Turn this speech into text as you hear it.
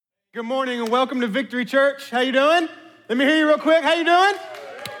Good morning and welcome to Victory Church. How you doing? Let me hear you real quick. How you doing?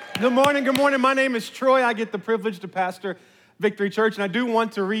 Good morning, good morning. My name is Troy. I get the privilege to pastor Victory Church, and I do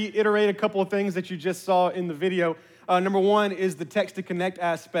want to reiterate a couple of things that you just saw in the video. Number one is the text to connect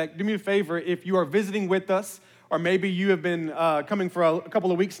aspect. Do me a favor, if you are visiting with us, or maybe you have been coming for a couple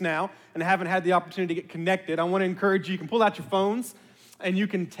of weeks now and haven't had the opportunity to get connected, I want to encourage you, you can pull out your phones and you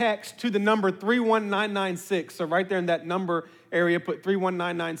can text to the number 31996. So right there in that number area, put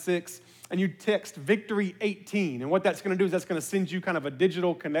 31996, and you text Victory 18. And what that's going to do is that's going to send you kind of a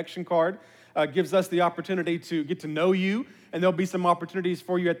digital connection card. Gives us the opportunity to get to know you, and there'll be some opportunities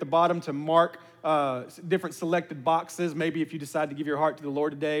for you at the bottom to mark different selected boxes. Maybe if you decide to give your heart to the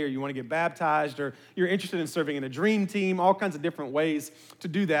Lord today, or you want to get baptized, or you're interested in serving in a dream team, all kinds of different ways to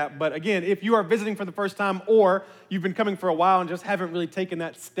do that. But again, if you are visiting for the first time, or you've been coming for a while and just haven't really taken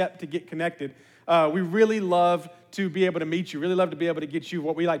that step to get connected, we really love to be able to meet you, really love to be able to get you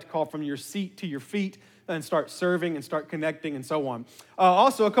what we like to call from your seat to your feet, and start serving and start connecting and so on.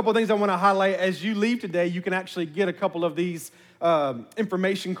 Also, a couple of things I want to highlight. As you leave today, you can actually get a couple of these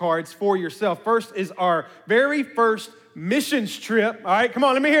information cards for yourself. First is our very first missions trip. All right, come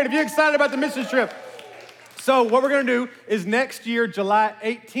on, let me hear it. If you're excited about the missions trip. So what we're going to do is next year, July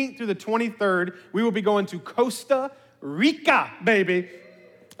 18th through the 23rd, we will be going to Costa Rica, baby.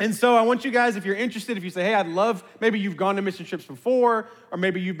 And so I want you guys, if you're interested, if you say, hey, I'd love, maybe you've gone to mission trips before, or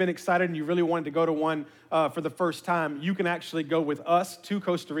maybe you've been excited and you really wanted to go to one for the first time, you can actually go with us to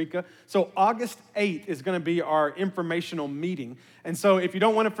Costa Rica. So August 8th is going to be our informational meeting. And so if you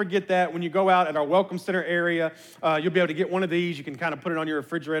don't want to forget that, when you go out at our Welcome Center area, you'll be able to get one of these. You can kind of put it on your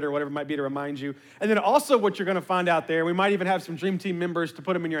refrigerator or whatever it might be to remind you. And then also what you're going to find out there, we might even have some Dream Team members to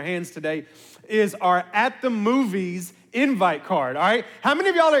put them in your hands today, is our At the Movies invite card, all right? How many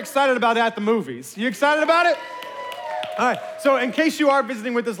of y'all are excited about At the Movies? You excited about it? All right, so in case you are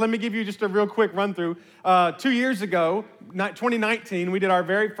visiting with us, let me give you just a real quick run through. 2 years ago, 2019, we did our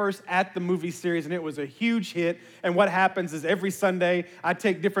very first At the Movies series, and it was a huge hit. And what happens is every Sunday, I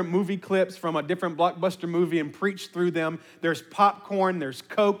take different movie clips from a different blockbuster movie and preach through them. There's popcorn, there's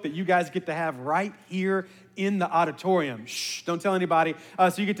Coke that you guys get to have right here in the auditorium. Shh, don't tell anybody.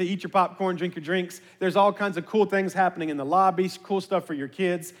 So you get to eat your popcorn, drink your drinks. There's all kinds of cool things happening in the lobby, cool stuff for your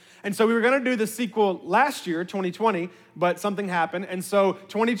kids. And so we were going to do the sequel last year, 2020, but something happened. And so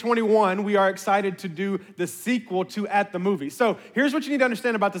 2021, we are excited to do the sequel to At the Movies. So here's what you need to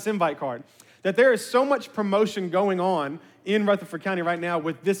understand about this invite card, that there is so much promotion going on in Rutherford County right now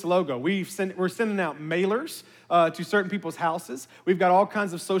with this logo. We're sending out mailers to certain people's houses. We've got all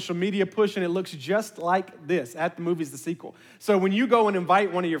kinds of social media push, and it looks just like this, At the Movies, the sequel. So when you go and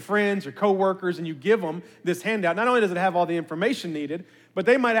invite one of your friends or coworkers and you give them this handout, not only does it have all the information needed, but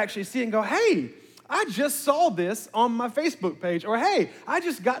they might actually see it and go, hey, I just saw this on my Facebook page, or hey, I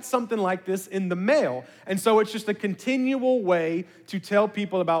just got something like this in the mail. And so it's just a continual way to tell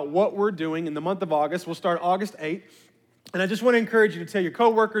people about what we're doing in the month of August. We'll start August 8th. And I just want to encourage you to tell your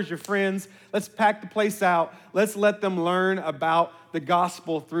coworkers, your friends, let's pack the place out. Let's let them learn about the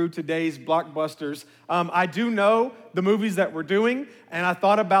gospel through today's blockbusters. I do know the movies that we're doing, and I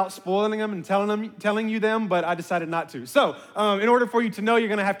thought about spoiling them and telling you them, but I decided not to. So in order for you to know, you're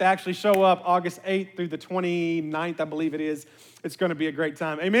going to have to actually show up August 8th through the 29th, I believe it is. It's going to be a great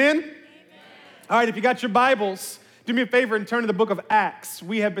time. Amen? Amen. All right, if you got your Bibles, do me a favor and turn to the book of Acts.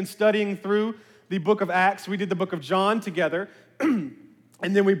 We have been studying through the book of Acts. We did the book of John together, and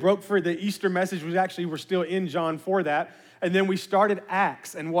then we broke for the Easter message. We're still in John for that. And then we started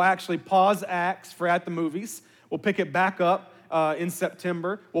Acts, and we'll actually pause Acts for At the Movies. We'll pick it back up in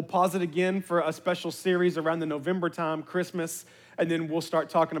September. We'll pause it again for a special series around the November time, Christmas, and then we'll start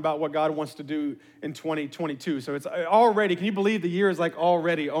talking about what God wants to do in 2022. So it's already, can you believe the year is like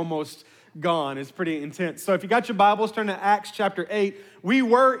already almost gone? It's pretty intense. So if you got your Bibles, turn to Acts chapter 8. We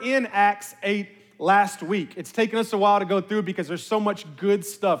were in Acts 8 last week. It's taken us a while to go through because there's so much good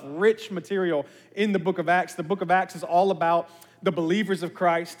stuff, rich material in the book of Acts. The book of Acts is all about the believers of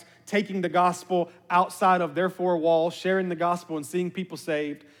Christ taking the gospel outside of their four walls, sharing the gospel and seeing people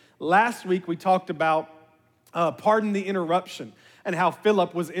saved. Last week, we talked about, pardon the interruption, and how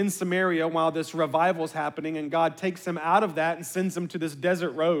Philip was in Samaria while this revival is happening, and God takes him out of that and sends him to this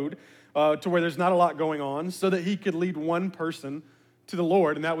desert road to where there's not a lot going on so that he could lead one person to the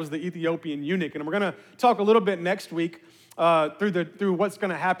Lord, and that was the Ethiopian eunuch. And we're going to talk a little bit next week through what's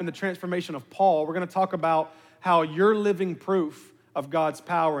going to happen, the transformation of Paul. We're going to talk about how you're living proof of God's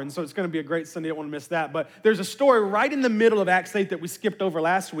power, and so it's going to be a great Sunday. I don't want to miss that. But there's a story right in the middle of Acts 8 that we skipped over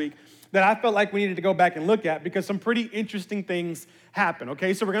last week that I felt like we needed to go back and look at because some pretty interesting things happen,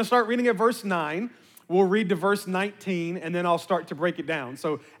 okay? So we're going to start reading at verse 9. We'll read to verse 19, and then I'll start to break it down.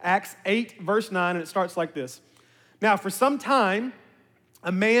 So Acts 8, verse 9, and it starts like this. Now, for some time,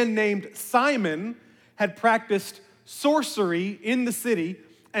 a man named Simon had practiced sorcery in the city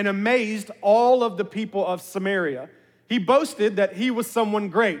and amazed all of the people of Samaria. He boasted that he was someone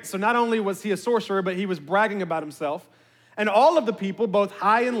great. So not only was he a sorcerer, but he was bragging about himself. And all of the people, both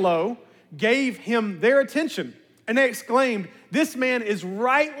high and low, gave him their attention. And they exclaimed, "This man is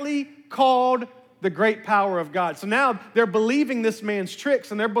rightly called the great power of God." So now they're believing this man's tricks,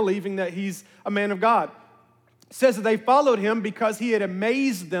 and they're believing that he's a man of God. It says that they followed him because he had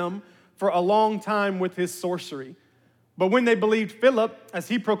amazed them for a long time with his sorcery. But when they believed Philip, as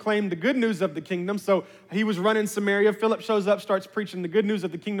he proclaimed the good news of the kingdom, so he was running Samaria, Philip shows up, starts preaching the good news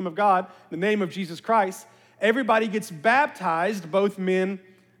of the kingdom of God, the name of Jesus Christ, everybody gets baptized, both men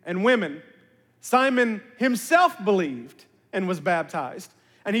and women. Simon himself believed and was baptized,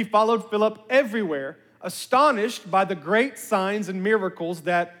 and he followed Philip everywhere, astonished by the great signs and miracles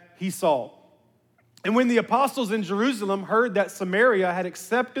that he saw. And when the apostles in Jerusalem heard that Samaria had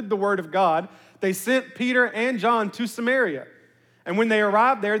accepted the word of God, they sent Peter and John to Samaria. And when they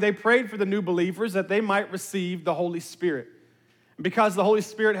arrived there, they prayed for the new believers that they might receive the Holy Spirit. And because the Holy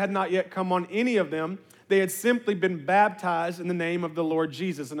Spirit had not yet come on any of them, they had simply been baptized in the name of the Lord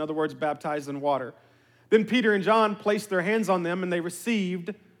Jesus. In other words, baptized in water. Then Peter and John placed their hands on them, and they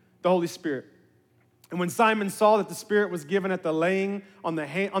received the Holy Spirit. And when Simon saw that the Spirit was given at the laying on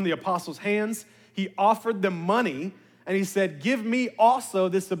the apostles' hands, he offered them money, and he said, "Give me also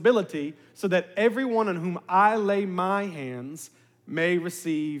this ability so that everyone on whom I lay my hands may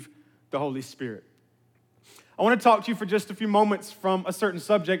receive the Holy Spirit." I want to talk to you for just a few moments from a certain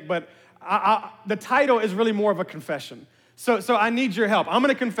subject, but the title is really more of a confession. So I need your help. I'm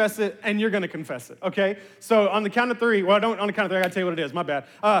going to confess it, and you're going to confess it, okay? So on the count of three, on the count of three, I got to tell you what it is, my bad.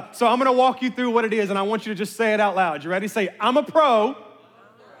 So I'm going to walk you through what it is, and I want you to just say it out loud. You ready? Say, I'm a pro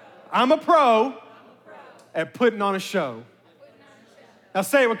at putting on a show. Now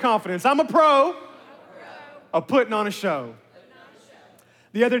say it with confidence. I'm a pro of putting on a show.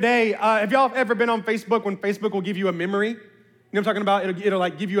 The other day, have y'all ever been on Facebook when Facebook will give you a memory? You know what I'm talking about? It'll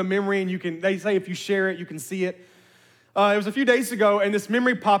like give you a memory, and they say if you share it, you can see it. It was a few days ago, and this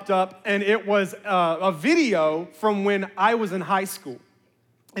memory popped up, and it was a video from when I was in high school.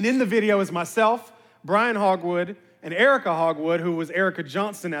 And in the video is myself, Brian Hogwood, and Erica Hogwood, who was Erica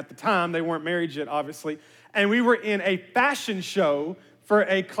Johnson at the time. They weren't married yet, obviously. And we were in a fashion show for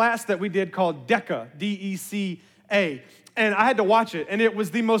a class that we did called DECA, D-E-C-A. And I had to watch it, and it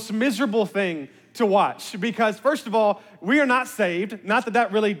was the most miserable thing to watch because, first of all, we are not saved. Not that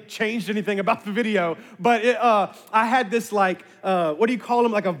that really changed anything about the video, but I had this what do you call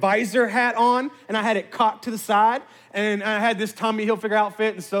them, like a visor hat on, and I had it cocked to the side, and I had this Tommy Hilfiger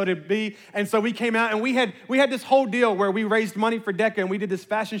outfit, and so did B. And so we came out, and we had this whole deal where we raised money for DECA, and we did this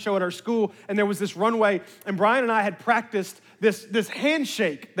fashion show at our school, and there was this runway, and Brian and I had practiced this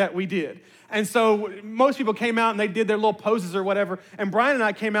handshake that we did. And so most people came out and they did their little poses or whatever. And Brian and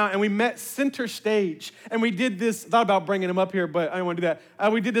I came out and we met center stage. And we did this, thought about bringing him up here, but I didn't want to do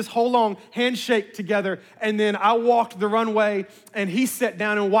that. We did this whole long handshake together. And then I walked the runway and he sat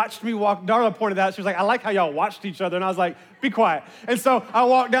down and watched me walk. Darla pointed out, she was like, "I like how y'all watched each other." And I was like, "Be quiet." And so I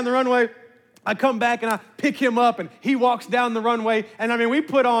walked down the runway. I come back and I pick him up and he walks down the runway. And we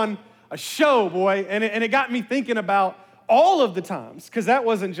put on a show, boy. And it got me thinking about all of the times, because that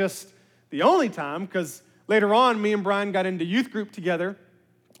wasn't just the only time, because later on, me and Brian got into youth group together,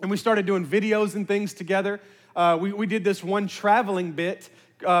 and we started doing videos and things together. We did this one traveling bit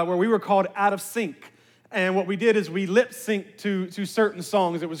where we were called Out of Sync. And what we did is we lip synced to certain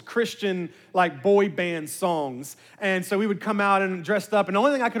songs. It was Christian, like boy band songs. And so we would come out and dressed up. And the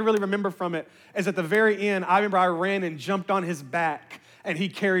only thing I could really remember from it is at the very end, I remember I ran and jumped on his back, and he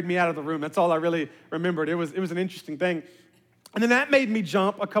carried me out of the room. That's all I really remembered. It was an interesting thing. And then that made me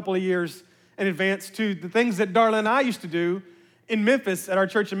jump a couple of years in advance to the things that Darla and I used to do in Memphis, at our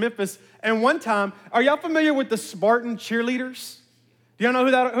church in Memphis. And one time, are y'all familiar with the Spartan cheerleaders? Do y'all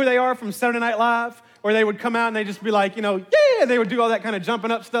know who they are from Saturday Night Live? Where they would come out and they'd just be like, yeah, and they would do all that kind of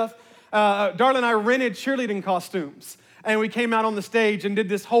jumping up stuff. Darla and I rented cheerleading costumes. And we came out on the stage and did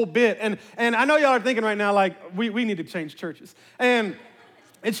this whole bit. And I know y'all are thinking right now, like, we need to change churches. And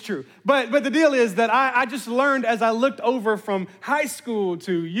it's true. But the deal is that I just learned as I looked over from high school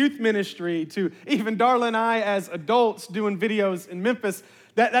to youth ministry to even Darla and I as adults doing videos in Memphis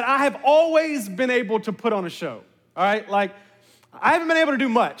that I have always been able to put on a show, all right? Like, I haven't been able to do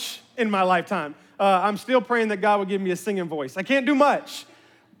much in my lifetime. I'm still praying that God will give me a singing voice. I can't do much,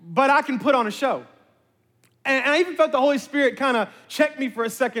 but I can put on a show. And I even felt the Holy Spirit kind of check me for a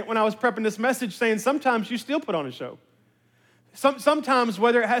second when I was prepping this message, saying sometimes you still put on a show. Sometimes,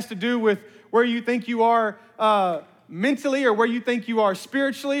 whether it has to do with where you think you are mentally or where you think you are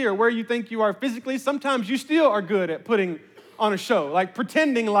spiritually or where you think you are physically, sometimes you still are good at putting on a show, like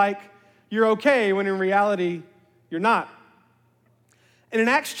pretending like you're okay when in reality you're not. And in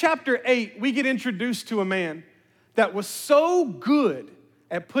Acts chapter 8, we get introduced to a man that was so good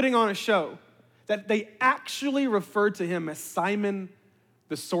at putting on a show that they actually referred to him as Simon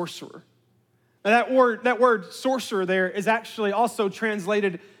the sorcerer. Now that word sorcerer there is actually also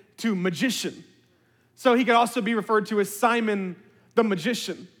translated to magician. So he could also be referred to as Simon the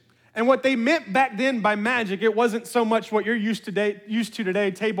magician. And what they meant back then by magic, it wasn't so much what you're used to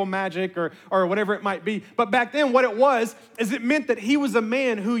today, table magic or whatever it might be. But back then what it was is it meant that he was a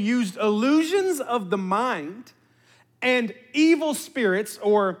man who used illusions of the mind and evil spirits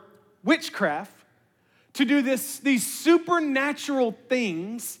or witchcraft to do these supernatural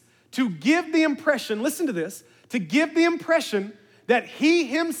things to give the impression, listen to this, to give the impression that he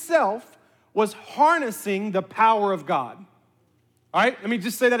himself was harnessing the power of God. All right, let me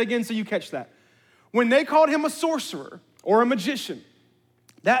just say that again so you catch that. When they called him a sorcerer or a magician,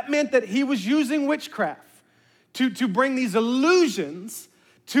 that meant that he was using witchcraft to bring these illusions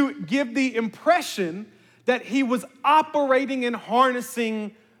to give the impression that he was operating and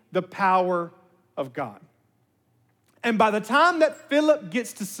harnessing the power of God. And by the time that Philip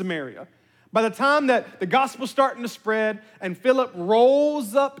gets to Samaria, by the time that the gospel's starting to spread and Philip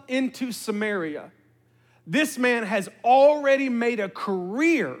rolls up into Samaria, this man has already made a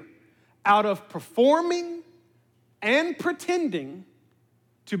career out of performing and pretending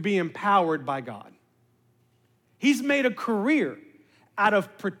to be empowered by God. He's made a career out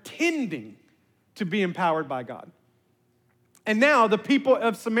of pretending to be empowered by God. And now the people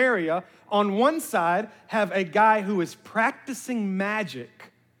of Samaria, on one side, have a guy who is practicing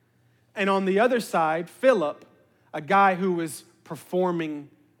magic, and on the other side, Philip, a guy who is performing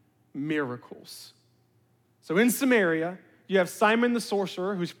miracles. So in Samaria, you have Simon the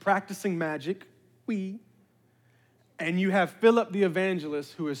sorcerer who's practicing magic, and you have Philip the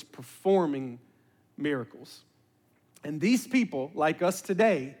evangelist who is performing miracles. And these people, like us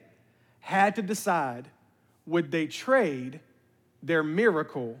today, had to decide, would they trade their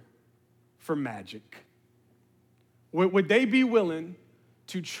miracle for magic? Would they be willing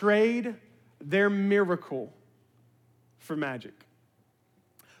to trade their miracle for magic?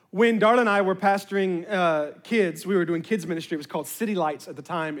 When Darla and I were pastoring kids, we were doing kids ministry. It was called City Lights at the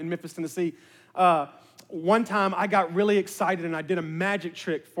time in Memphis, Tennessee. One time I got really excited and I did a magic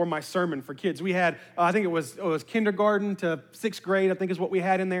trick for my sermon for kids. We had, I think it was kindergarten to 6th grade, I think is what we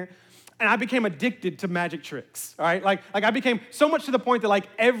had in there. And I became addicted to magic tricks, all right? Like I became so much to the point that like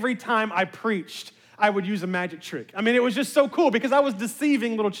every time I preached, I would use a magic trick. I mean, it was just so cool because I was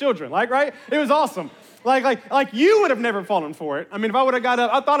deceiving little children, like, right? It was awesome. Like you would have never fallen for it. I mean, if I would have got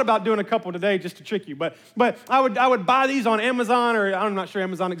up, I thought about doing a couple today just to trick you, but I would buy these on Amazon, or I'm not sure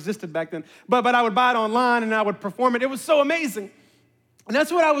Amazon existed back then, but I would buy it online and I would perform it. It was so amazing. And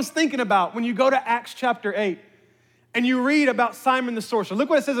that's what I was thinking about when you go to Acts chapter 8 and you read about Simon the sorcerer. Look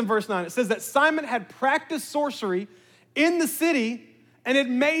what it says in verse 9. It says that Simon had practiced sorcery in the city and it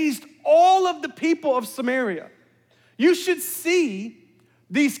amazed all of the people of Samaria. You should see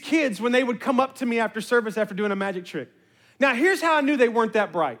these kids when they would come up to me after service after doing a magic trick. Now, here's how I knew they weren't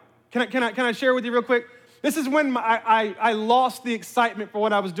that bright. Can I share with you real quick? This is when I lost the excitement for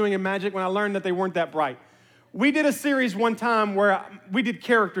what I was doing in magic when I learned that they weren't that bright. We did a series one time where we did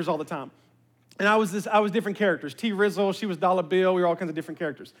characters all the time. And I was different characters. T. Rizzle, she was Dollar Bill. We were all kinds of different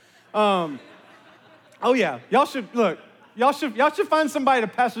characters. Oh yeah, y'all should find somebody to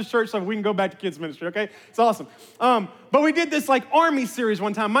pastor church so we can go back to kids ministry, okay? It's awesome. But we did this like army series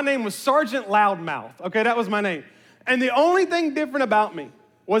one time. My name was Sergeant Loudmouth, okay? That was my name. And the only thing different about me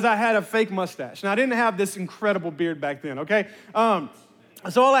was I had a fake mustache. Now, I didn't have this incredible beard back then, okay?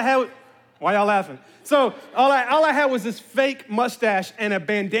 So all I had, why y'all laughing? So all I had was this fake mustache and a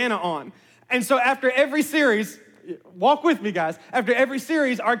bandana on. And so after every series, walk with me, guys. After every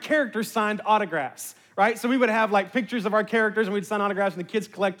series, our characters signed autographs, right? So we would have like pictures of our characters and we'd sign autographs and the kids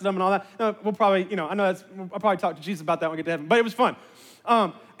collected them and all that. We'll probably, I'll probably talk to Jesus about that when we get to heaven, but it was fun.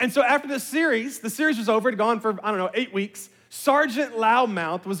 And so after the series was over. It had gone for, 8 weeks. Sergeant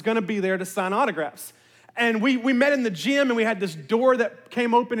Loudmouth was gonna be there to sign autographs. And we met in the gym and we had this door that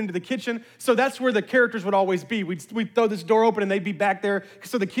came open into the kitchen. So that's where the characters would always be. We'd throw this door open and they'd be back there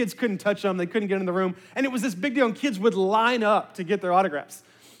so the kids couldn't touch them. They couldn't get in the room. And it was this big deal and kids would line up to get their autographs.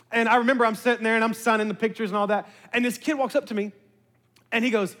 And I remember I'm sitting there and I'm signing the pictures and all that. And this kid walks up to me and he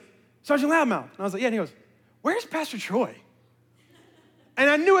goes, Sergeant Loudmouth. And I was like, yeah. And he goes, where's Pastor Troy? And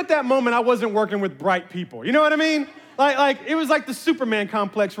I knew at that moment I wasn't working with bright people. You know what I mean? Like it was like the Superman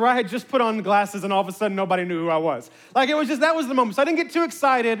complex where I had just put on glasses and all of a sudden nobody knew who I was. Like it was just, that was the moment. So I didn't get too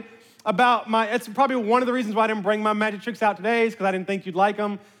excited about it's probably one of the reasons why I didn't bring my magic tricks out today is because I didn't think you'd like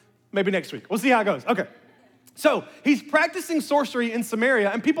them. Maybe next week. We'll see how it goes. Okay. So he's practicing sorcery in Samaria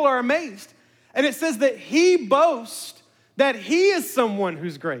and people are amazed. And it says that he boasts that he is someone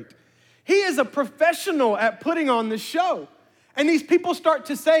who's great. He is a professional at putting on this show. And these people start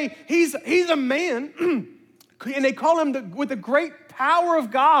to say, he's a man, and they call him with the great power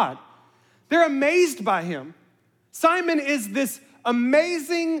of God. They're amazed by him. Simon is this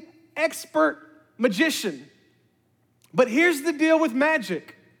amazing expert magician. But here's the deal with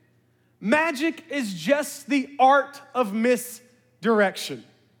magic. Magic is just the art of misdirection.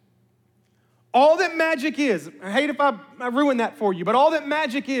 All that magic is, I hate if I ruin that for you, but all that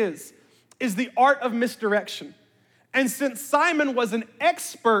magic is the art of misdirection. And since Simon was an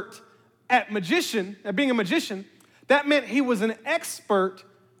expert at being a magician, that meant he was an expert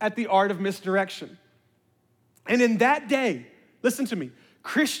at the art of misdirection. And in that day, listen to me,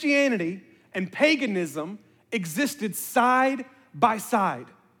 Christianity and paganism existed side by side.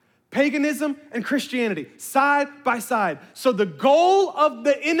 Paganism and Christianity, side by side. So the goal of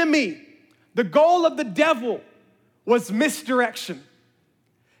the enemy, the goal of the devil was misdirection.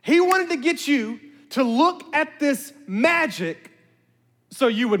 He wanted to get you to look at this magic so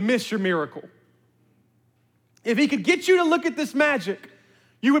you would miss your miracle. If he could get you to look at this magic,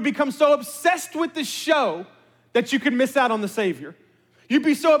 you would become so obsessed with the show that you could miss out on the Savior. You'd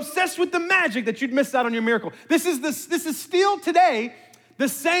be so obsessed with the magic that you'd miss out on your miracle. This is still today the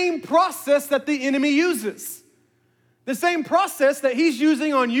same process that the enemy uses. The same process that he's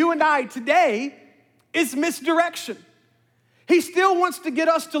using on you and I today is misdirection. He still wants to get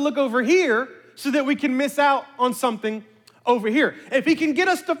us to look over here so that we can miss out on something over here. If he can get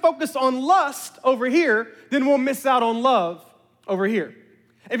us to focus on lust over here, then we'll miss out on love over here.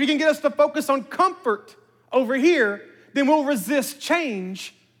 If he can get us to focus on comfort over here, then we'll resist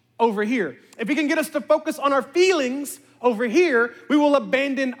change over here. If he can get us to focus on our feelings over here, we will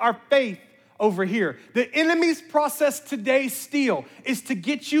abandon our faith over here. The enemy's process today still is to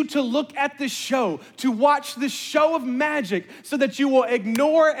get you to look at the show, to watch the show of magic so that you will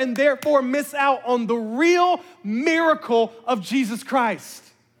ignore and therefore miss out on the real miracle of Jesus Christ.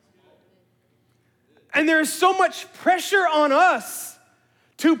 And there is so much pressure on us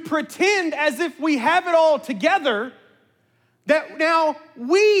to pretend as if we have it all together that now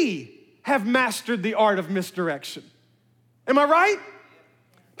we have mastered the art of misdirection. Am I right?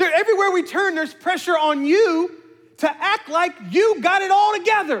 Everywhere we turn, there's pressure on you to act like you got it all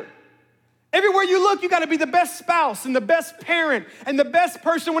together. Everywhere you look, you got to be the best spouse and the best parent and the best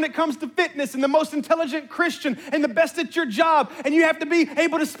person when it comes to fitness and the most intelligent Christian and the best at your job. And you have to be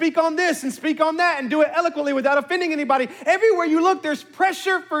able to speak on this and speak on that and do it eloquently without offending anybody. Everywhere you look, there's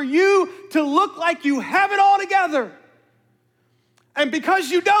pressure for you to look like you have it all together. And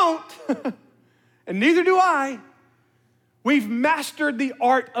because you don't, and neither do I, we've mastered the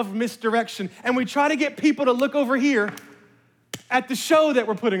art of misdirection, and we try to get people to look over here at the show that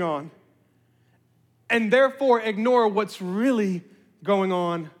we're putting on and therefore ignore what's really going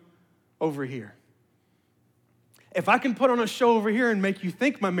on over here. If I can put on a show over here and make you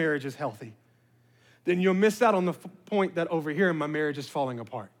think my marriage is healthy, then you'll miss out on the point that over here my marriage is falling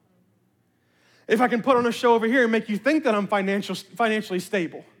apart. If I can put on a show over here and make you think that I'm financially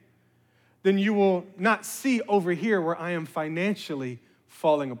stable, then you will not see over here where I am financially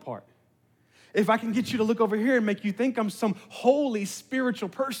falling apart. If I can get you to look over here and make you think I'm some holy spiritual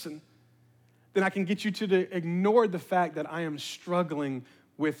person, then I can get you to ignore the fact that I am struggling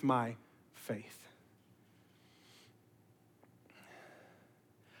with my faith.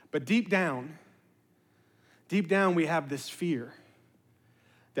 But deep down, we have this fear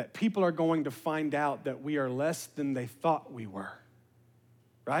that people are going to find out that we are less than they thought we were,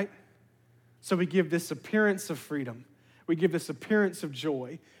 right? So we give this appearance of freedom. We give this appearance of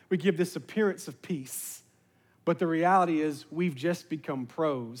joy. We give this appearance of peace. But the reality is we've just become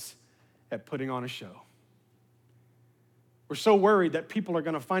pros at putting on a show. We're so worried that people are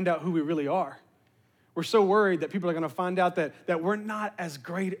going to find out who we really are. We're so worried that people are going to find out that we're not as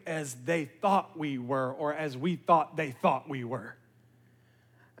great as they thought we were or as we thought they thought we were.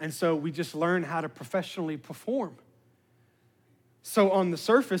 And so we just learn how to professionally perform. So on the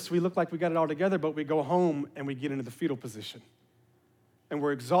surface, we look like we got it all together, but we go home and we get into the fetal position. And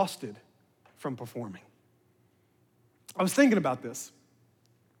we're exhausted from performing. I was thinking about this.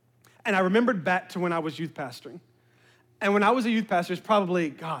 And I remembered back to when I was youth pastoring. And when I was a youth pastor, it's probably,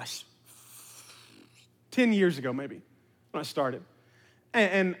 10 years ago maybe, when I started.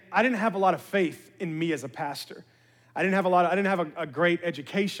 And I didn't have a lot of faith in me as a pastor. I didn't have a great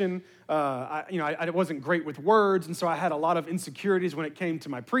education. I wasn't great with words, and so I had a lot of insecurities when it came to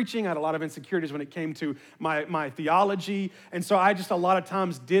my preaching. I had a lot of insecurities when it came to my theology, and so I just a lot of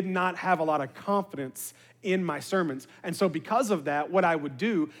times did not have a lot of confidence in my sermons. And so because of that, what I would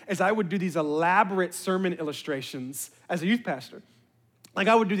do is I would do these elaborate sermon illustrations as a youth pastor. Like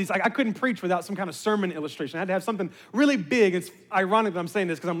I would do these, like I couldn't preach without some kind of sermon illustration. I had to have something really big. It's ironic that I'm saying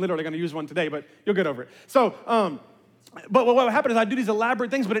this because I'm literally going to use one today, but you'll get over it. So, but what happened is I'd do these elaborate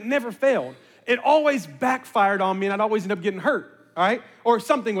things, but it never failed. It always backfired on me, and I'd always end up getting hurt, all right? Or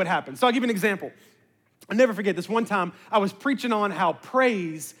something would happen. So I'll give you an example. I'll never forget this one time I was preaching on how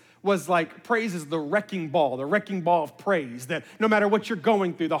praise is the wrecking ball of praise, that no matter what you're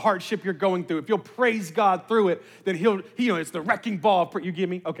going through, the hardship you're going through, if you'll praise God through it, then it's the wrecking ball of praise. You get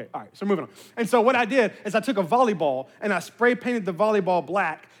me? Okay, all right, so moving on. And so what I did is I took a volleyball and I spray painted the volleyball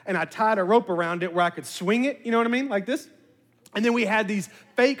black and I tied a rope around it where I could swing it, you know what I mean, like this. And then we had these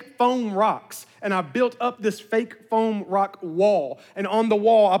fake foam rocks, and I built up this fake foam rock wall. And on the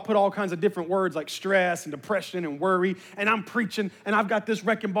wall, I put all kinds of different words like stress and depression and worry. And I'm preaching, and I've got this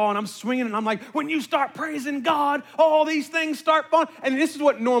wrecking ball, and I'm swinging, and I'm like, when you start praising God, all these things start falling. And this is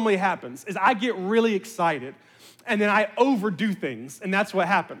what normally happens, is I get really excited, and then I overdo things, and that's what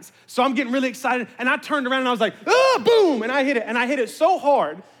happens. So I'm getting really excited, and I turned around, and I was like, boom, and I hit it. And I hit it so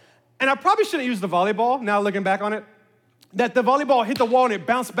hard, and I probably shouldn't use the volleyball, now looking back on it, that the volleyball hit the wall and it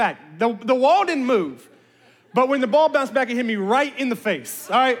bounced back. The wall didn't move. But when the ball bounced back, it hit me right in the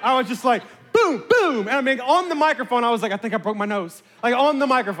face. All right? I was just like, boom, boom. And I mean, on the microphone, I was like, I think I broke my nose. Like, on the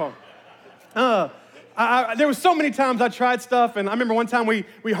microphone. There was so many times I tried stuff, and I remember one time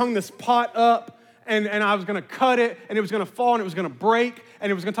we hung this pot up, and I was gonna cut it, and it was gonna fall, and it was gonna break,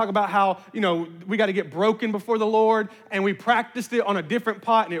 and it was gonna talk about how, we gotta get broken before the Lord, and we practiced it on a different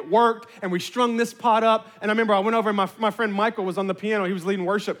pot, and it worked, and we strung this pot up, and I remember I went over, and my friend Michael was on the piano, he was leading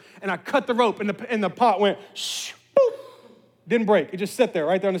worship, and I cut the rope, and the pot went, shh, boop, didn't break, it just sat there,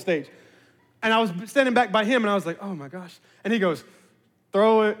 right there on the stage. And I was standing back by him, and I was like, oh my gosh, and he goes,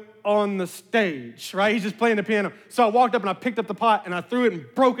 throw it on the stage, right? He's just playing the piano. So I walked up and I picked up the pot and I threw it and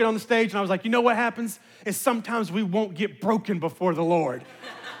broke it on the stage. And I was like, you know what happens? Is sometimes we won't get broken before the Lord.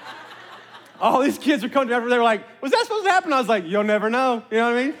 All these kids are coming to me, they were like, was that supposed to happen? I was like, you'll never know. You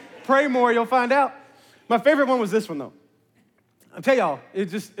know what I mean? Pray more, you'll find out. My favorite one was this one though. I'll tell y'all,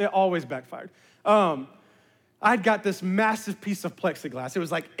 it always backfired. I'd got this massive piece of plexiglass. It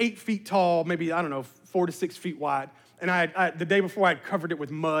was like 8 feet tall, maybe, 4 to 6 feet wide. And the day before, I'd covered it with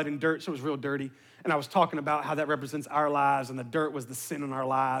mud and dirt, so it was real dirty. And I was talking about how that represents our lives, and the dirt was the sin in our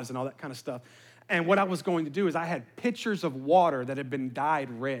lives and all that kind of stuff. And what I was going to do is I had pitchers of water that had been dyed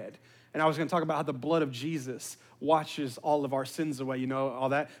red. And I was going to talk about how the blood of Jesus washes all of our sins away, all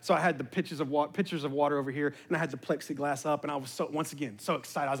that. So I had the pitchers of water over here, and I had the plexiglass up, and I was once again, so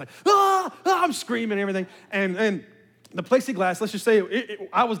excited. I was like, I'm screaming and everything. And the plexiglass, let's just say,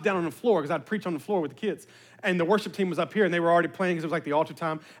 I was down on the floor because I'd preach on the floor with the kids. And the worship team was up here, and they were already playing because it was like the altar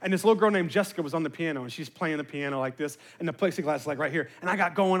time. And this little girl named Jessica was on the piano, and she's playing the piano like this, and the plexiglass is like right here. And I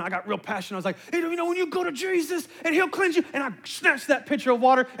got going. I got real passionate. I was like, hey, when you go to Jesus, and he'll cleanse you. And I snatched that pitcher of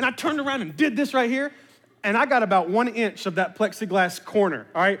water, and I turned around and did this right here. And I got about 1 inch of that plexiglass corner,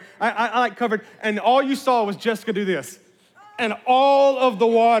 all right? I covered, and all you saw was Jessica do this. And all of the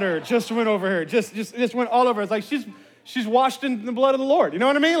water just went over her. Just went all over. It's like she's washed in the blood of the Lord. You know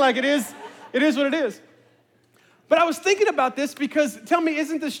what I mean? Like it is what it is. But I was thinking about this because, tell me,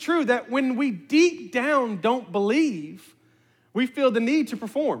 isn't this true that when we deep down don't believe, we feel the need to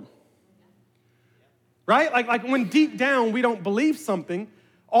perform? Right? Like when deep down we don't believe something,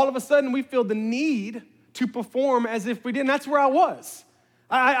 all of a sudden we feel the need to perform as if we didn't. That's where I was.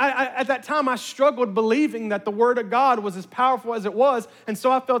 At that time, I struggled believing that the Word of God was as powerful as it was, and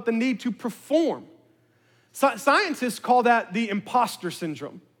so I felt the need to perform. Scientists call that the imposter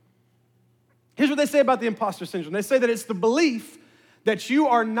syndrome. Here's what they say about the imposter syndrome. They say that it's the belief that you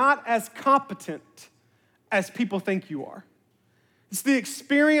are not as competent as people think you are. It's the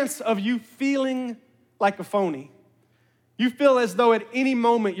experience of you feeling like a phony. You feel as though at any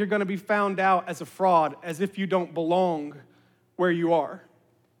moment you're going to be found out as a fraud, as if you don't belong where you are.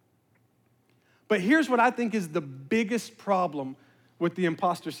 But here's what I think is the biggest problem with the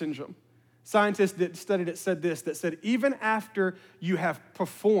imposter syndrome. Scientists that studied it said this, that said even after you have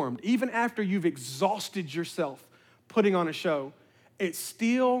performed, even after you've exhausted yourself putting on a show, it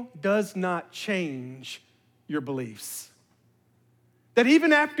still does not change your beliefs. That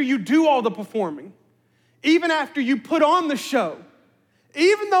even after you do all the performing, even after you put on the show,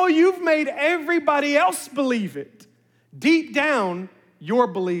 Even though you've made everybody else believe it, deep down, your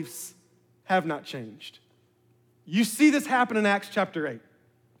beliefs have not changed. You see this happen in Acts chapter 8.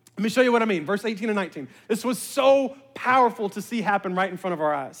 Let me show you what I mean. Verse 18 and 19. This was so powerful to see happen right in front of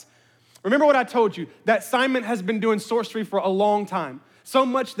our eyes. Remember what I told you, that Simon has been doing sorcery for a long time, so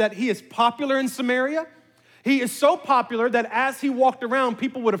much that he is popular in Samaria. He is so popular that as he walked around,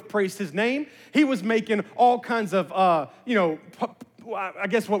 people would have praised his name. He was making all kinds of, I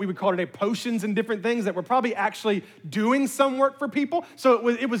guess what we would call today potions and different things that were probably actually doing some work for people. So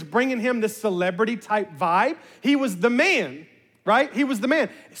it was bringing him this celebrity type vibe. He was the man, right? He was the man.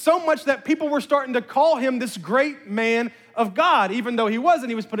 So much that people were starting to call him this great man of God, even though he wasn't.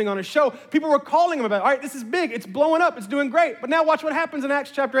 He was putting on a show. People were calling him about, all right, this is big. It's blowing up. It's doing great. But now watch what happens in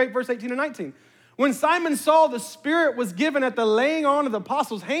Acts chapter 8, verse 18 and 19. When Simon saw the Spirit was given at the laying on of the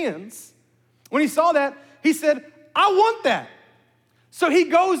apostles' hands, when he saw that, he said, I want that. So he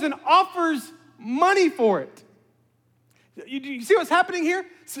goes and offers money for it. You see what's happening here?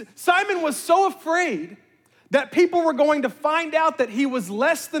 Simon was so afraid that people were going to find out that he was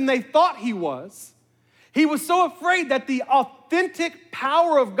less than they thought he was. He was so afraid that the authentic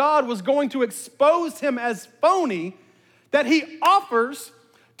power of God was going to expose him as phony that he offers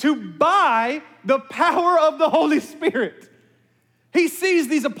to buy the power of the Holy Spirit. He sees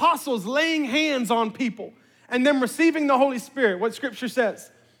these apostles laying hands on people and them receiving the Holy Spirit, what Scripture says.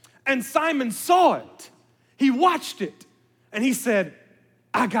 And Simon saw it. He watched it. And he said,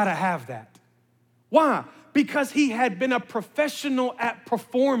 I gotta have that. Why? Because he had been a professional at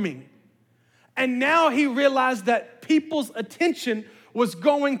performing. And now he realized that people's attention was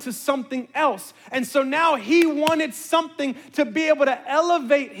going to something else. And so now he wanted something to be able to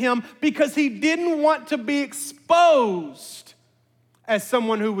elevate him because he didn't want to be exposed as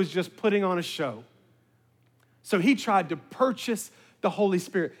someone who was just putting on a show. So he tried to purchase the Holy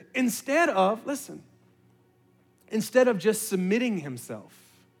Spirit instead of just submitting himself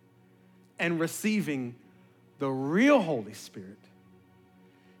and receiving the real Holy Spirit.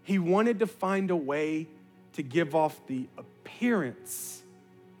 He wanted to find a way to give off the appearance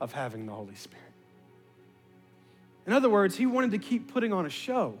of having the Holy Spirit. In other words, he wanted to keep putting on a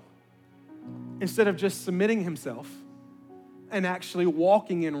show instead of just submitting himself and actually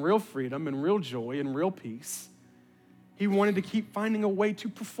walking in real freedom and real joy and real peace. He wanted to keep finding a way to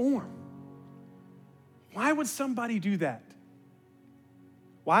perform. Why would somebody do that?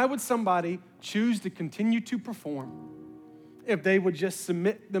 Why would somebody choose to continue to perform if they would just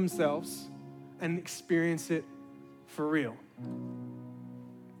submit themselves and experience it for real?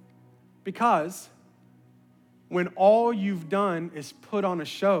 Because when all you've done is put on a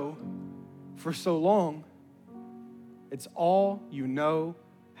show for so long, it's all you know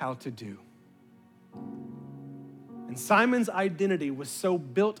how to do. And Simon's identity was so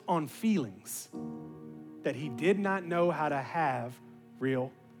built on feelings that he did not know how to have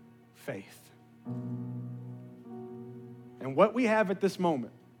real faith. And what we have at this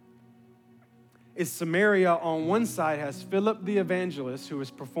moment is Samaria on one side has Philip the evangelist who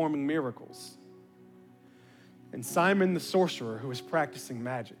is performing miracles, and Simon the sorcerer who is practicing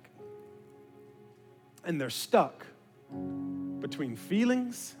magic. And they're stuck between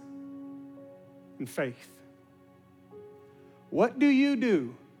feelings and faith. What do you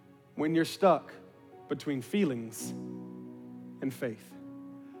do when you're stuck between feelings and faith?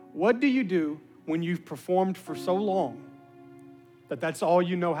 What do you do when you've performed for so long that that's all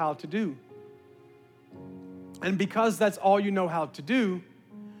you know how to do? And because that's all you know how to do,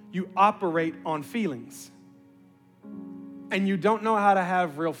 you operate on feelings. And you don't know how to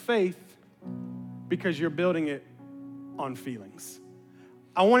have real faith because you're building it on feelings.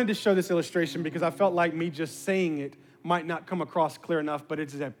 I wanted to show this illustration because I felt like me just saying it might not come across clear enough, but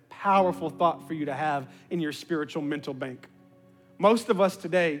it's a powerful thought for you to have in your spiritual mental bank. Most of us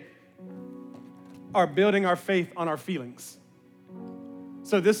today are building our faith on our feelings.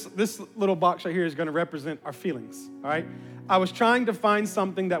 So this little box right here is going to represent our feelings, all right? I was trying to find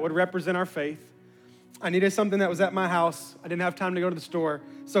something that would represent our faith. I needed something that was at my house. I didn't have time to go to the store,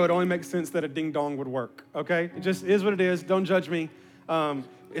 so it only makes sense that a ding-dong would work, okay? It just is what it is. Don't judge me.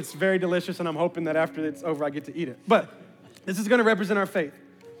 It's very delicious, and I'm hoping that after it's over, I get to eat it. But this is going to represent our faith.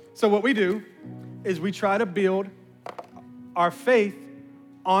 So what we do is we try to build our faith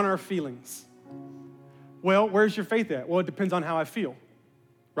on our feelings. Well, where's your faith at? Well, it depends on how I feel,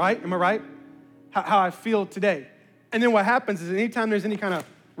 right? Am I right? How I feel today. And then what happens is anytime there's any kind of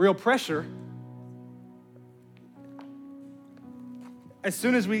real pressure, as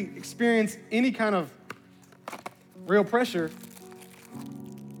soon as we experience any kind of real pressure,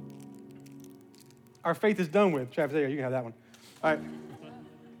 our faith is done with. Travis, there you can have that one. All right.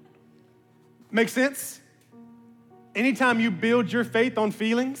 Make sense? Anytime you build your faith on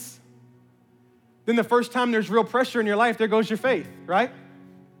feelings, then the first time there's real pressure in your life, there goes your faith, right?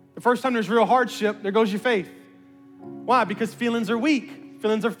 The first time there's real hardship, there goes your faith. Why? Because feelings are weak.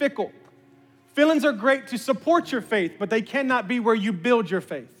 Feelings are fickle. Feelings are great to support your faith, but they cannot be where you build your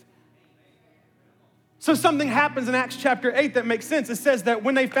faith. So something happens in Acts chapter 8 that makes sense. It says that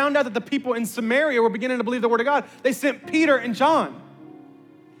when they found out that the people in Samaria were beginning to believe the word of God, they sent Peter and John.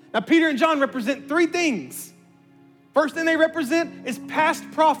 Now, Peter and John represent three things. First thing they represent is past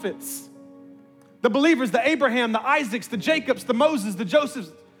prophets. The believers, the Abraham, the Isaacs, the Jacobs, the Moses, the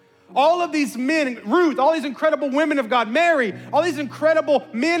Josephs, all of these men, Ruth, all these incredible women of God, Mary, all these incredible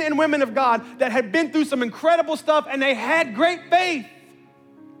men and women of God that had been through some incredible stuff and they had great faith.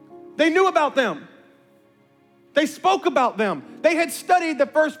 They knew about them. They spoke about them. They had studied the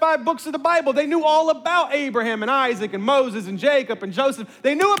first 5 books of the Bible. They knew all about Abraham and Isaac and Moses and Jacob and Joseph.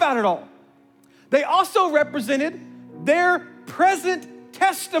 They knew about it all. They also represented their present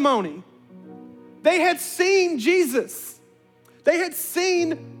testimony. They had seen Jesus. They had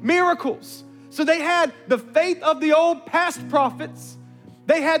seen miracles. So they had the faith of the old past prophets.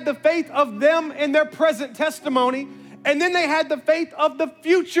 They had the faith of them in their present testimony. And then they had the faith of the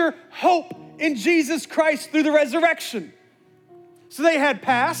future hope in Jesus Christ through the resurrection. So they had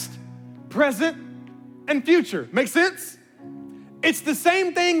past, present, and future. Make sense? It's the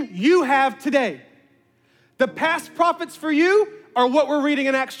same thing you have today. The past prophets for you are what we're reading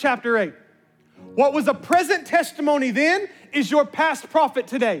in Acts chapter 8. What was a present testimony then is your past prophet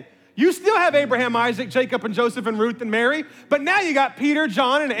today. You still have Abraham, Isaac, Jacob, and Joseph, and Ruth, and Mary, but now you got Peter,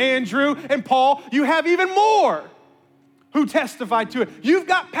 John, and Andrew, and Paul. You have even more who testified to it. You've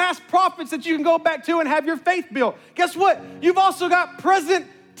got past prophets that you can go back to and have your faith built. Guess what? You've also got present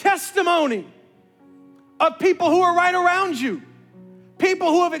testimony of people who are right around you, people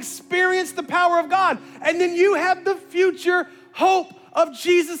who have experienced the power of God. And then you have the future hope of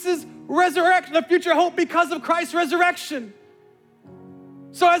Jesus' resurrection, the future hope because of Christ's resurrection.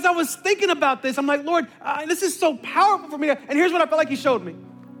 So as I was thinking about this, I'm like, Lord, this is so powerful for me. And here's what I felt like he showed me.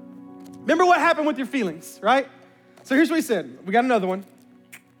 Remember what happened with your feelings, right? So here's what he said. We got another one.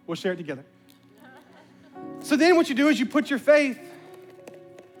 We'll share it together. So then what you do is you put your faith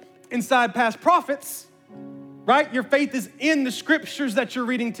inside past prophets, right? Your faith is in the scriptures that you're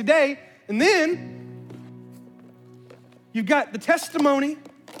reading today. And then you've got the testimony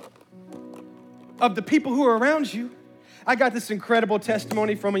of the people who are around you. I got this incredible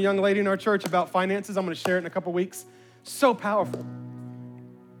testimony from a young lady in our church about finances. I'm going to share it in a couple weeks. So powerful.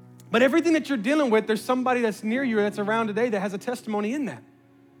 But everything that you're dealing with, there's somebody that's near you that's around today that has a testimony in that.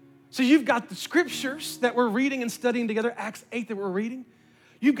 So you've got the scriptures that we're reading and studying together, Acts 8 that we're reading.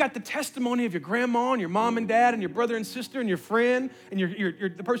 You've got the testimony of your grandma and your mom and dad and your brother and sister and your friend and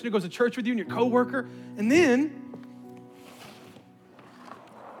the person who goes to church with you and your coworker. And then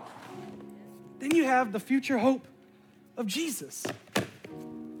you have the future hope of Jesus.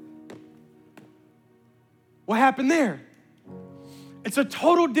 What happened there? It's a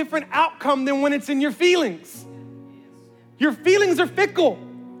total different outcome than when it's in your feelings. Your feelings are fickle.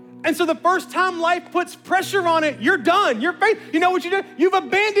 And so the first time life puts pressure on it, you're done. Your faith, you know what you do? You've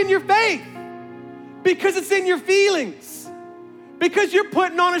abandoned your faith because it's in your feelings, because you're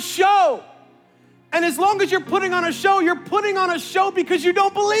putting on a show. And as long as you're putting on a show, you're putting on a show because you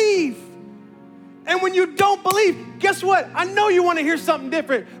don't believe. And when you don't believe, guess what? I know you want to hear something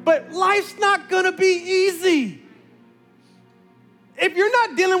different, but life's not going to be easy. If you're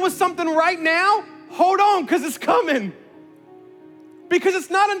not dealing with something right now, hold on, because it's coming. Because it's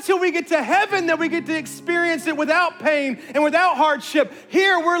not until we get to heaven that we get to experience it without pain and without hardship.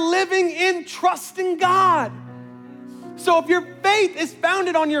 Here, we're living in trusting God. So if your faith is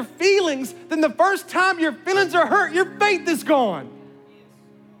founded on your feelings, then the first time your feelings are hurt, your faith is gone.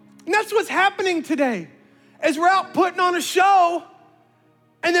 And that's what's happening today. As we're out putting on a show,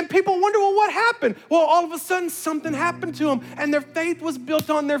 and then people wonder, well, what happened? Well, all of a sudden, something happened to them, and their faith was built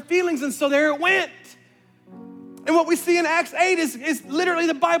on their feelings, and so there it went. And what we see in Acts 8 is literally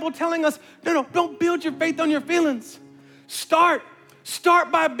the Bible telling us, no, don't build your faith on your feelings. Start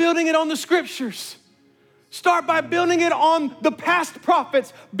by building it on the scriptures. Start by building it on the past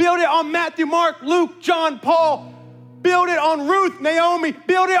prophets. Build it on Matthew, Mark, Luke, John, Paul. Build it on Ruth, Naomi.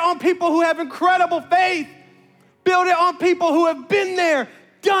 Build it on people who have incredible faith. Build it on people who have been there,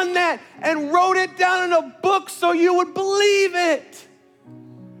 done that, and wrote it down in a book so you would believe it.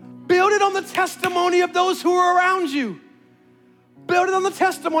 Build it on the testimony of those who are around you. Build it on the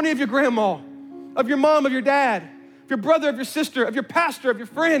testimony of your grandma, of your mom, of your dad, of your brother, of your sister, of your pastor, of your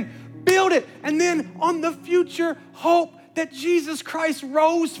friend. Build it. And then on the future hope that Jesus Christ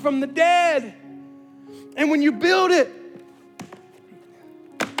rose from the dead. And when you build it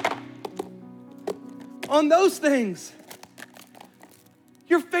on those things,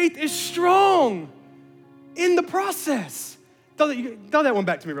 your faith is strong in the process. Throw that one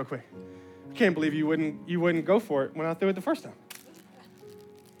back to me real quick. I can't believe you wouldn't go for it when I threw it the first time.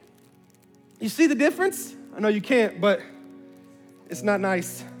 You see the difference? I know you can't, but it's not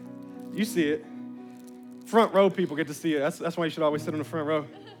nice. You see it. Front row people get to see it. That's why you should always sit on the front row.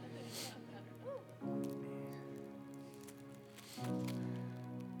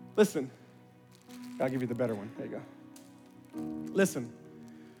 Listen, I'll give you the better one. There you go. Listen,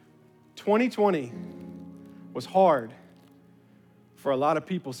 2020 was hard for a lot of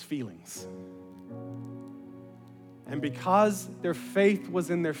people's feelings. And because their faith was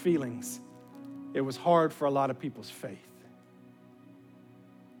in their feelings, it was hard for a lot of people's faith.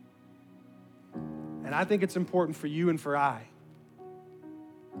 And I think it's important for you and for I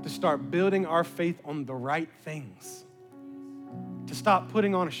to start building our faith on the right things, to stop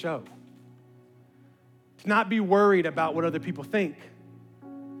putting on a show, to not be worried about what other people think,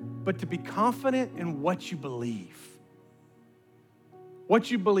 but to be confident in what you believe. What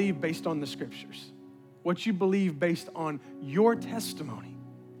you believe based on the scriptures, what you believe based on your testimony,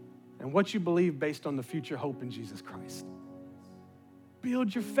 and what you believe based on the future hope in Jesus Christ.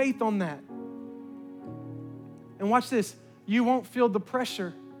 Build your faith on that. And watch this, you won't feel the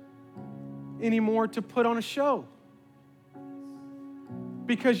pressure anymore to put on a show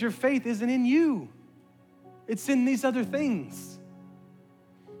because your faith isn't in you. It's in these other things.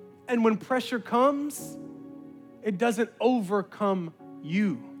 And when pressure comes, it doesn't overcome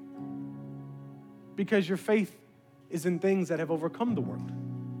you because your faith is in things that have overcome the world.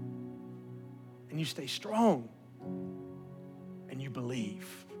 And you stay strong and you believe.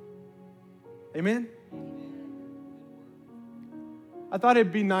 Amen? I thought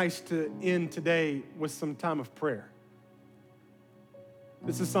it'd be nice to end today with some time of prayer.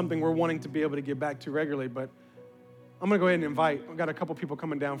 This is something we're wanting to be able to get back to regularly, but I'm going to go ahead and invite. I've got a couple people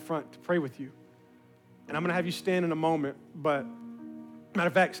coming down front to pray with you. And I'm going to have you stand in a moment, but matter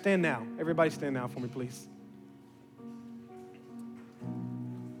of fact, stand now. Everybody stand now for me, please.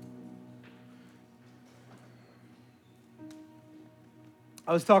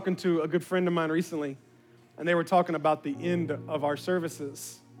 I was talking to a good friend of mine recently, and they were talking about the end of our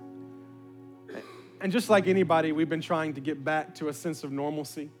services. And just like anybody, we've been trying to get back to a sense of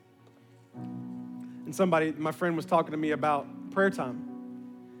normalcy. And my friend was talking to me about prayer time.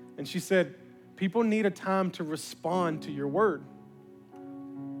 And she said, people need a time to respond to your word.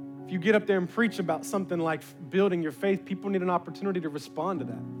 If you get up there and preach about something like building your faith, people need an opportunity to respond to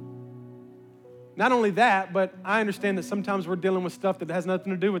that. Not only that, but I understand that sometimes we're dealing with stuff that has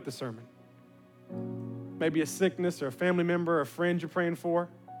nothing to do with the sermon. Maybe a sickness or a family member or a friend you're praying for,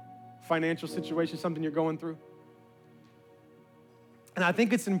 financial situation, something you're going through. And I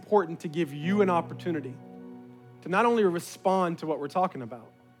think it's important to give you an opportunity to not only respond to what we're talking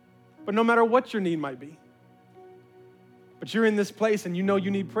about, but no matter what your need might be. But you're in this place and you know you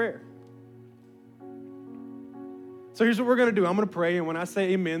need prayer. So here's what we're going to do. I'm going to pray, and when I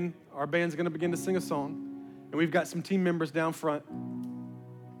say amen, our band's going to begin to sing a song, and we've got some team members down front.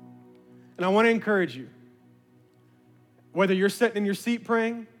 And I want to encourage you, whether you're sitting in your seat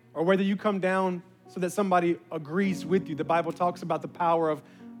praying or whether you come down so that somebody agrees with you. The Bible talks about the power of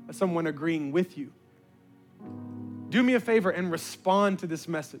someone agreeing with you. Do me a favor and respond to this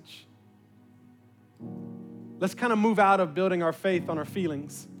message. Let's kind of move out of building our faith on our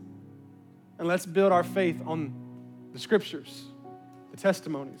feelings, and let's build our faith on the scriptures, the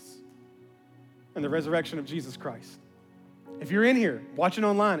testimonies, and the resurrection of Jesus Christ. If you're in here watching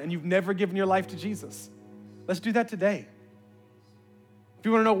online and you've never given your life to Jesus, let's do that today. If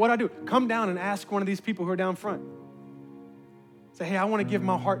you want to know what I do, come down and ask one of these people who are down front. Say, hey, I want to give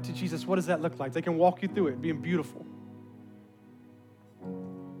my heart to Jesus. What does that look like? They can walk you through it, being beautiful.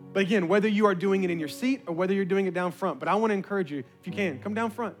 But again, whether you are doing it in your seat or whether you're doing it down front, but I want to encourage you, if you can, come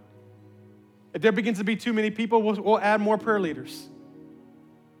down front. If there begins to be too many people, we'll add more prayer leaders.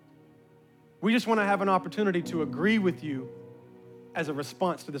 We just want to have an opportunity to agree with you as a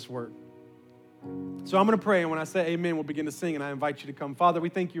response to this word. So I'm going to pray, and when I say amen, we'll begin to sing, and I invite you to come. Father, we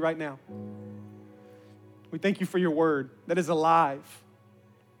thank you right now. We thank you for your word that is alive,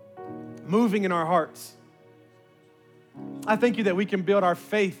 moving in our hearts. I thank you that we can build our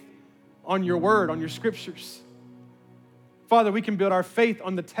faith on your word, on your scriptures. Father, we can build our faith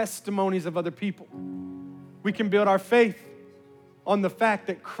on the testimonies of other people. We can build our faith on the fact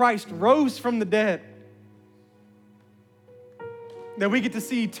that Christ rose from the dead, that we get to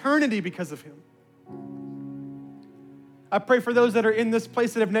see eternity because of him. I pray for those that are in this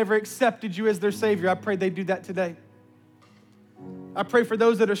place that have never accepted you as their Savior. I pray they do that today. I pray for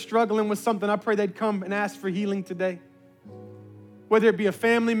those that are struggling with something. I pray they'd come and ask for healing today. Whether it be a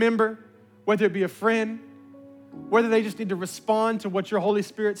family member, whether it be a friend, whether they just need to respond to what your Holy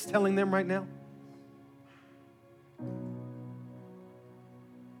Spirit's telling them right now.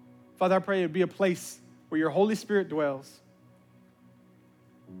 Father, I pray it'd be a place where your Holy Spirit dwells,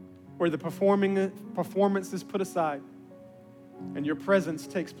 where the performance is put aside and your presence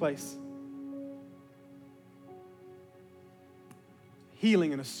takes place.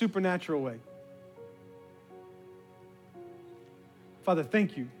 Healing in a supernatural way. Father,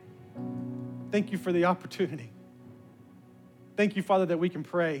 thank you. Thank you for the opportunity. Thank you, Father, that we can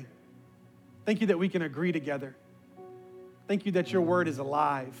pray. Thank you that we can agree together. Thank you that your word is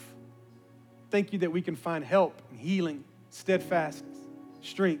alive. Thank you that we can find help and healing, steadfastness,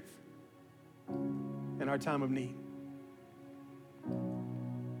 strength in our time of need.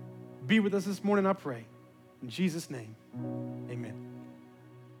 Be with us this morning, I pray. In Jesus' name, amen.